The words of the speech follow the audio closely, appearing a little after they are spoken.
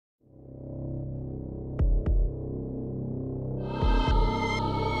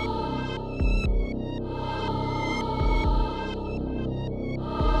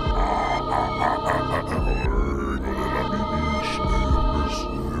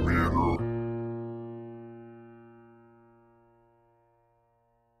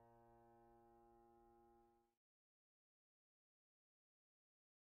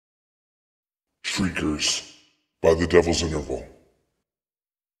Shriekers by The Devil's Interval.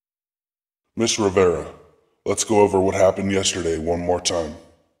 Miss Rivera, let's go over what happened yesterday one more time.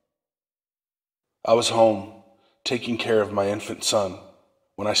 I was home, taking care of my infant son,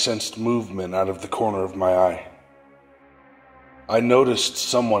 when I sensed movement out of the corner of my eye. I noticed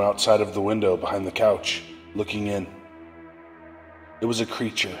someone outside of the window behind the couch, looking in. It was a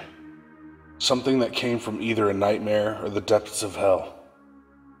creature, something that came from either a nightmare or the depths of hell.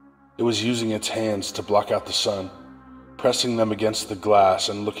 It was using its hands to block out the sun, pressing them against the glass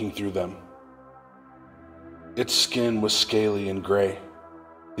and looking through them. Its skin was scaly and gray.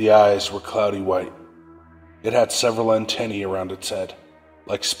 The eyes were cloudy white. It had several antennae around its head,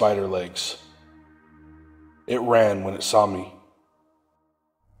 like spider legs. It ran when it saw me.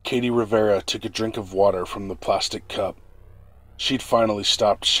 Katie Rivera took a drink of water from the plastic cup. She'd finally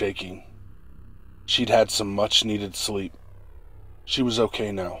stopped shaking. She'd had some much-needed sleep. She was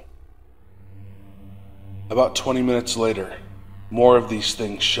okay now. About 20 minutes later, more of these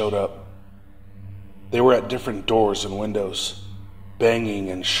things showed up. They were at different doors and windows, banging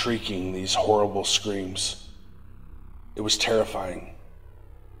and shrieking these horrible screams. It was terrifying.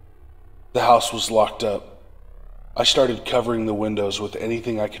 The house was locked up. I started covering the windows with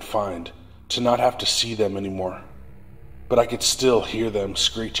anything I could find to not have to see them anymore, but I could still hear them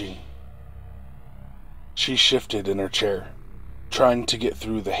screeching. She shifted in her chair, trying to get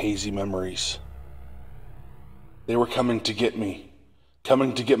through the hazy memories. They were coming to get me,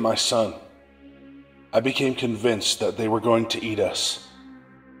 coming to get my son. I became convinced that they were going to eat us.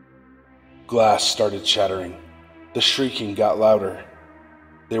 Glass started shattering. The shrieking got louder.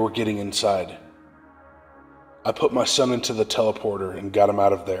 They were getting inside. I put my son into the teleporter and got him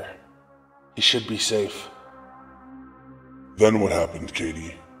out of there. He should be safe. Then what happened,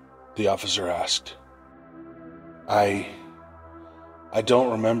 Katie? The officer asked. I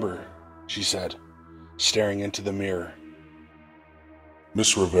don't remember, she said, staring into the mirror.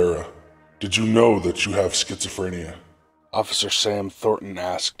 Miss Rivera, did you know that you have schizophrenia? Officer Sam Thornton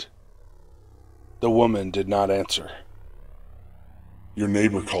asked. The woman did not answer. Your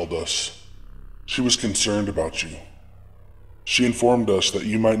neighbor called us. She was concerned about you. She informed us that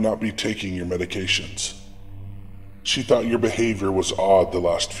you might not be taking your medications. She thought your behavior was odd the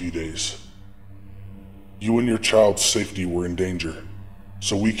last few days. You and your child's safety were in danger,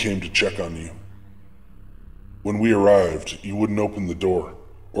 so we came to check on you. When we arrived, you wouldn't open the door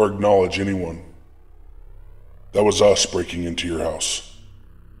or acknowledge anyone. That was us breaking into your house.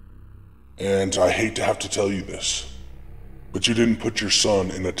 And I hate to have to tell you this, but you didn't put your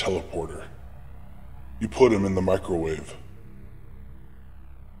son in a teleporter. You put him in the microwave.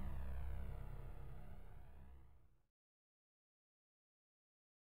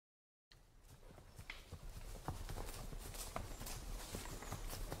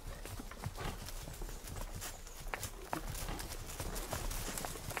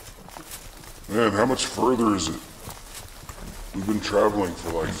 Man, how much further is it? We've been traveling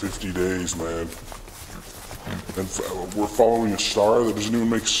for like 50 days, man. And we're following a star that doesn't even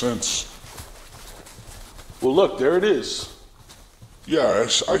make sense. Well, look, there it is. Yeah,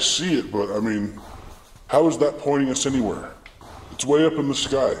 I see it, but I mean, how is that pointing us anywhere? It's way up in the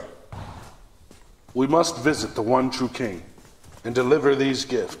sky. We must visit the one true king and deliver these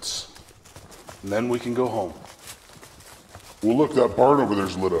gifts. And then we can go home. Well, look, that barn over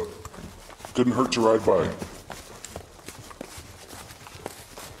there's lit up. Couldn't hurt to ride by.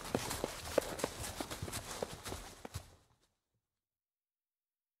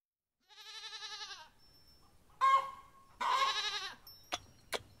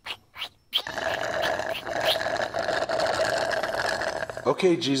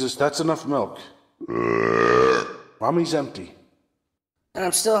 Okay, Jesus, that's enough milk. Mommy's empty. And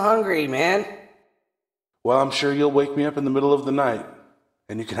I'm still hungry, man. Well, I'm sure you'll wake me up in the middle of the night,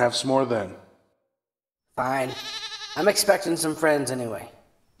 and you can have some more then. Fine. I'm expecting some friends anyway.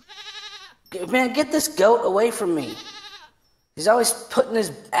 Man, get this goat away from me. He's always putting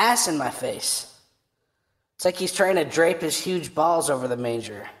his ass in my face. It's like he's trying to drape his huge balls over the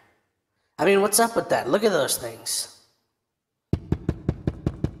manger. I mean, what's up with that? Look at those things.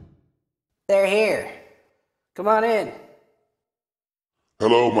 They're here. Come on in.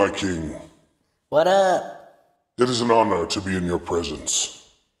 Hello, my king. What up? It is an honor to be in your presence.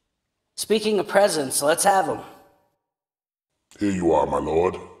 Speaking of presents, let's have them. Here you are, my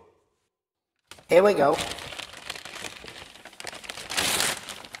lord. Here we go.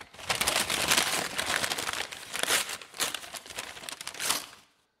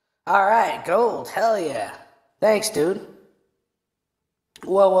 All right, gold. Hell yeah. Thanks, dude.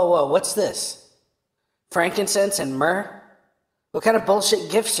 Whoa, what's this? Frankincense and myrrh? What kind of bullshit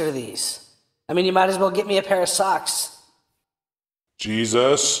gifts are these? I mean, you might as well get me a pair of socks.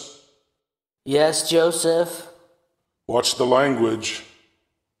 Jesus, Yes, Joseph. watch the language.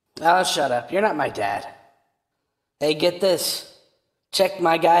 Oh, shut up. You're not my dad. Hey, get this. Check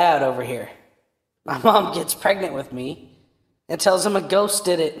my guy out over here. My mom gets pregnant with me and tells him a ghost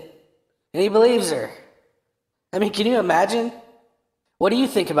did it. And he believes her. I mean, can you imagine? What do you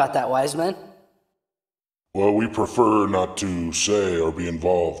think about that, wise man? Well, we prefer not to say or be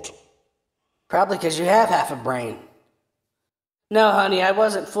involved. Probably because you have half a brain. No, honey, I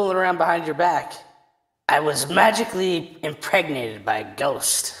wasn't fooling around behind your back. I was magically impregnated by a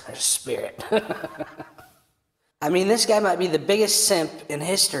ghost or spirit. I mean, this guy might be the biggest simp in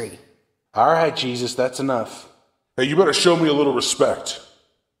history. All right, Jesus, that's enough. Hey, you better show me a little respect.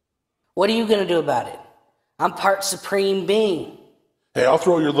 What are you going to do about it? I'm part supreme being. Hey, I'll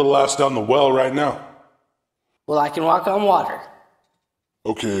throw your little ass down the well right now. Well, I can walk on water.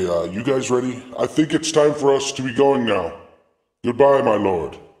 Okay, you guys ready? I think it's time for us to be going now. Goodbye, my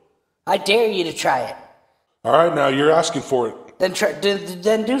lord. I dare you to try it. All right, now you're asking for it.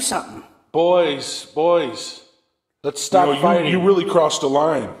 Then do something. Boys, let's stop fighting. You really crossed a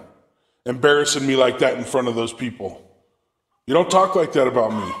line, embarrassing me like that in front of those people. You don't talk like that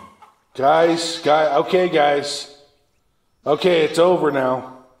about me. Guys. Okay, it's over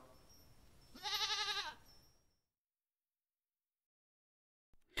now.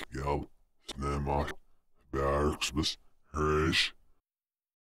 Scout, Snema, Barksbus, Herish.